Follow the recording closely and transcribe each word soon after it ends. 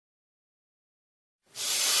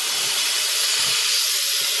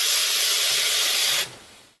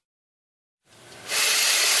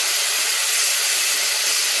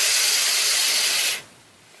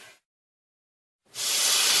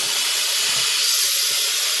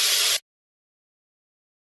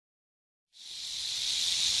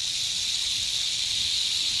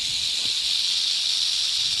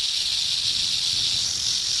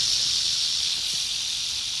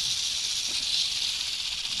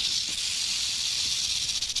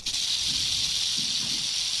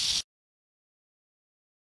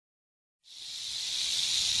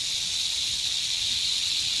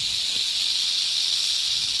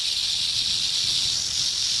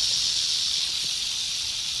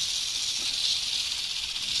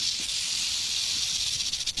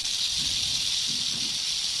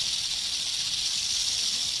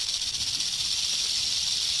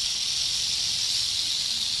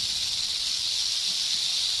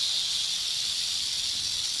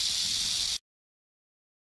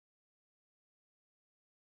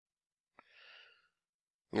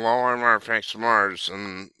Hello, I'm Artifacts of Mars,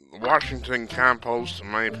 and the Washington Compost, in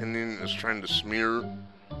my opinion, is trying to smear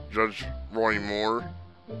Judge Roy Moore.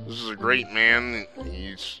 This is a great man.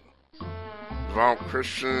 He's devout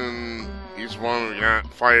Christian. He's the one who got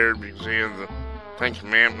fired because he had the Ten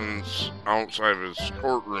Commandments outside of his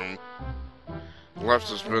courtroom. The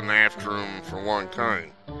left has been after him for a long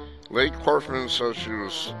time. Leigh Corfman says she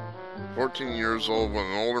was 14 years old when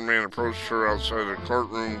an older man approached her outside the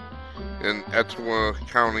courtroom in Etowah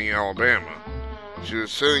County, Alabama. She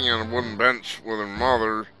was sitting on a wooden bench with her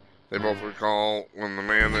mother, they both recall, when the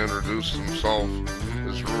man introduced himself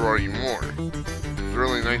as Roy Moore. It was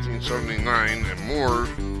early 1979, and Moore,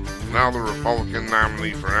 now the Republican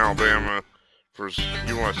nominee for Alabama for his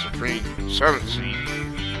U.S. Supreme Senate seat,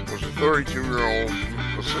 was a 32-year-old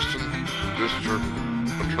assistant district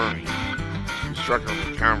attorney. He struck up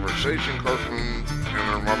a conversation, Corfman and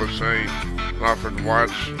her mother say, and offered to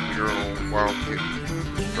watch the girl while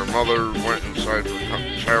her mother went inside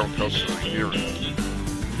for child custody hearing.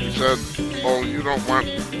 He said, "Oh, you don't want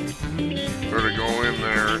her to go in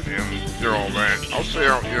there and hear all that. I'll stay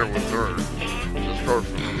out here with her," says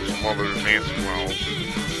Corfman's mother, Nancy Wells.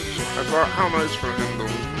 I thought, how nice for him to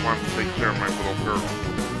want to take care of my little girl.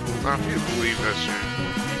 Now, if you believe this, you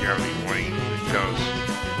gotta be lame, because,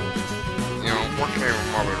 what kind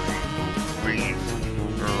of mother would leave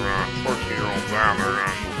her 14-year-old daughter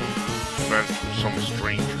on the bench with some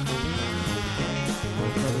stranger?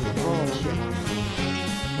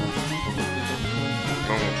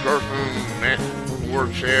 So Corfman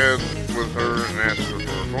worked Chad with her and asked her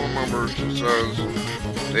for her phone number. She says,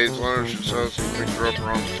 days later, she says he picked her up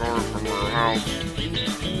around the corner from her house.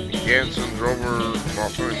 Ganson drove her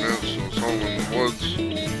about 20 minutes to his home in the woods,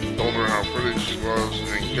 told her how pretty she was,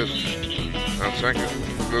 and kissed her. On second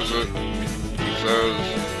visit,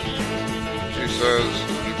 she says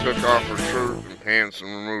he took off her shirt and pants and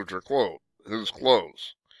removed his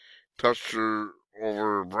clothes. Touched her over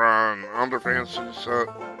her bra and underpants,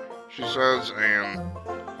 she says, and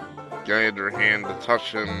guided her hand to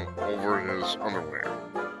touch him over his underwear.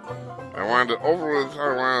 I wanted it over with,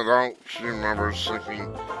 I wanted it out, she remembers,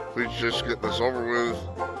 thinking, please just get this over with,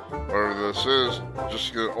 whatever this is,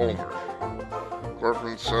 just get it over.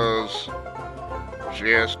 Corfman says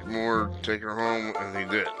she asked Moore to take her home, and he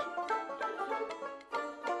did.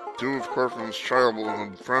 Two of Corfman's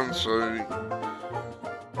childhood friends say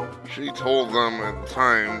she told them at the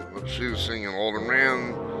time that she was seeing an older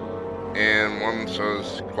man, and one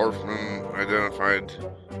says Corfman identified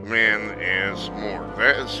the man as Moore.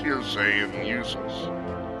 That is hearsay and useless.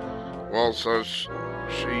 Wells says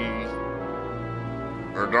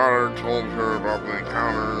her daughter told her about the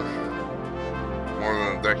encounter more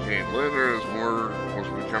than a decade later as Moore was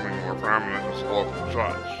becoming more prominent as a local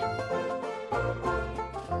judge.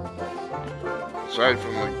 Aside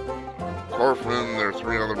from the Corfman, there are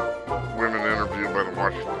three other women interviewed by the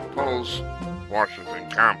Washington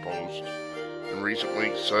Compost in recent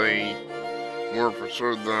weeks say Moore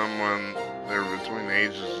pursued them when they were between the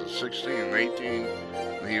ages of 16 and 18,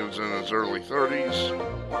 and he was in his early 30s.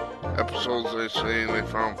 Episodes, they say, they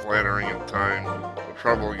found flattering at the time, but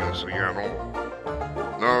troubling as they got older.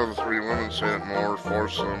 None of the three women say that Moore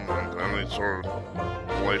forced them into any sort of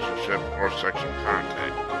relationship or sexual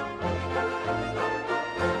contact.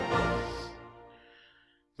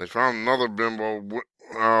 They found another bimbo.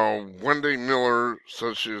 Wendy Miller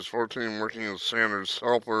says she was 14 working as Sanders'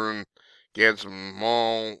 helper in Gadsden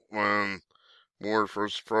Mall when Moore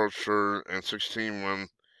first approached her, and 16 when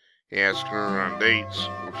he asked her on dates,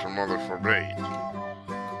 which her mother forbade.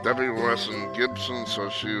 Debbie Wesson Gibson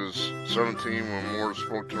says she was 17 when Moore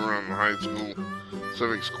spoke to her in the high school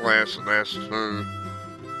civics class and asked her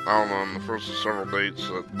out on the first of several dates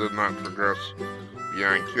that did not progress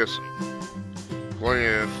beyond kissing.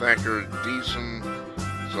 Gloria Thacker Deason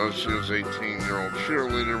says she was an 18-year-old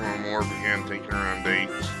cheerleader when Moore began taking her on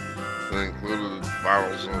dates that included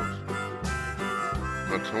bottles of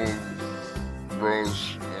Matone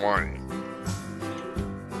Rose wine.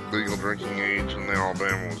 Legal drinking age in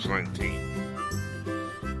Alabama was 19.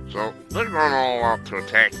 So they're going all out to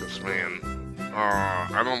attack this man.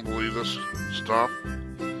 I don't believe this stuff.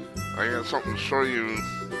 I got something to show you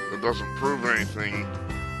that doesn't prove anything,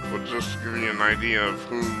 but just to give you an idea of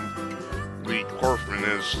who Leigh Corfman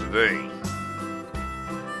is today.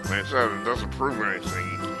 Like I said, it doesn't prove anything.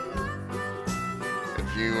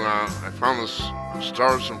 I found this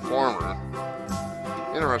Stars Informer.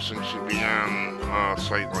 Interesting, should be on a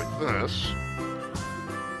site like this.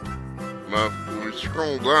 But when we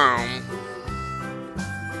scroll down,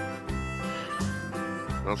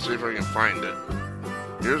 let's see if I can find it.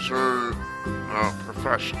 Here's her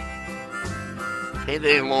profession.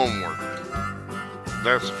 Payday loan work.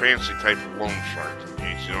 That's a fancy type of loan shark, in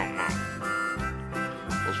case you don't know.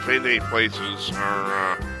 Those payday places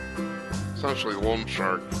are essentially loan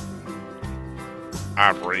shark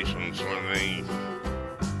operations when they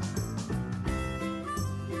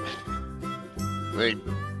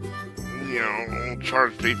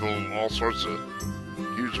charge people all sorts of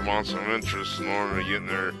huge amounts of interest in order to get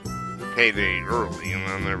their payday early, and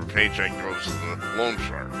then their paycheck goes to the loan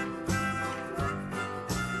shark.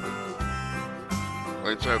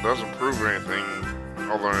 Like I said, it doesn't prove anything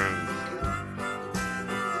other than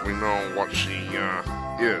we know what she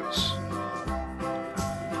is.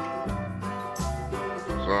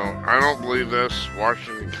 So, I don't believe this.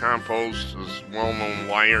 Washington Compost is a well-known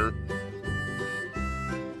liar.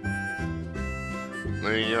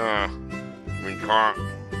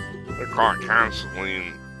 They're caught constantly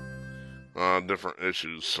in different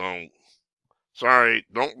issues, so sorry,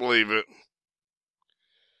 don't believe it.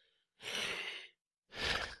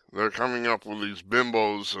 They're coming up with these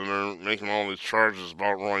bimbos and they're making all these charges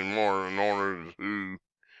about Roy Moore in order to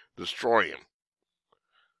destroy him.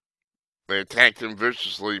 They attacked him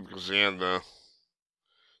viciously because he had the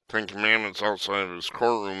 10 Commandments outside of his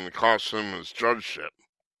courtroom that cost him his judgeship.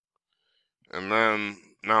 And then,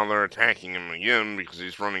 now they're attacking him again because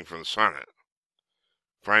he's running for the Senate.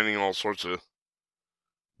 Finding all sorts of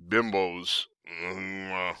bimbos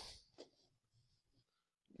who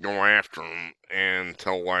go after him and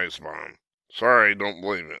tell lies about him. Sorry, don't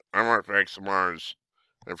believe it. I'm Artifacts of Mars.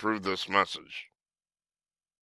 I approve this message.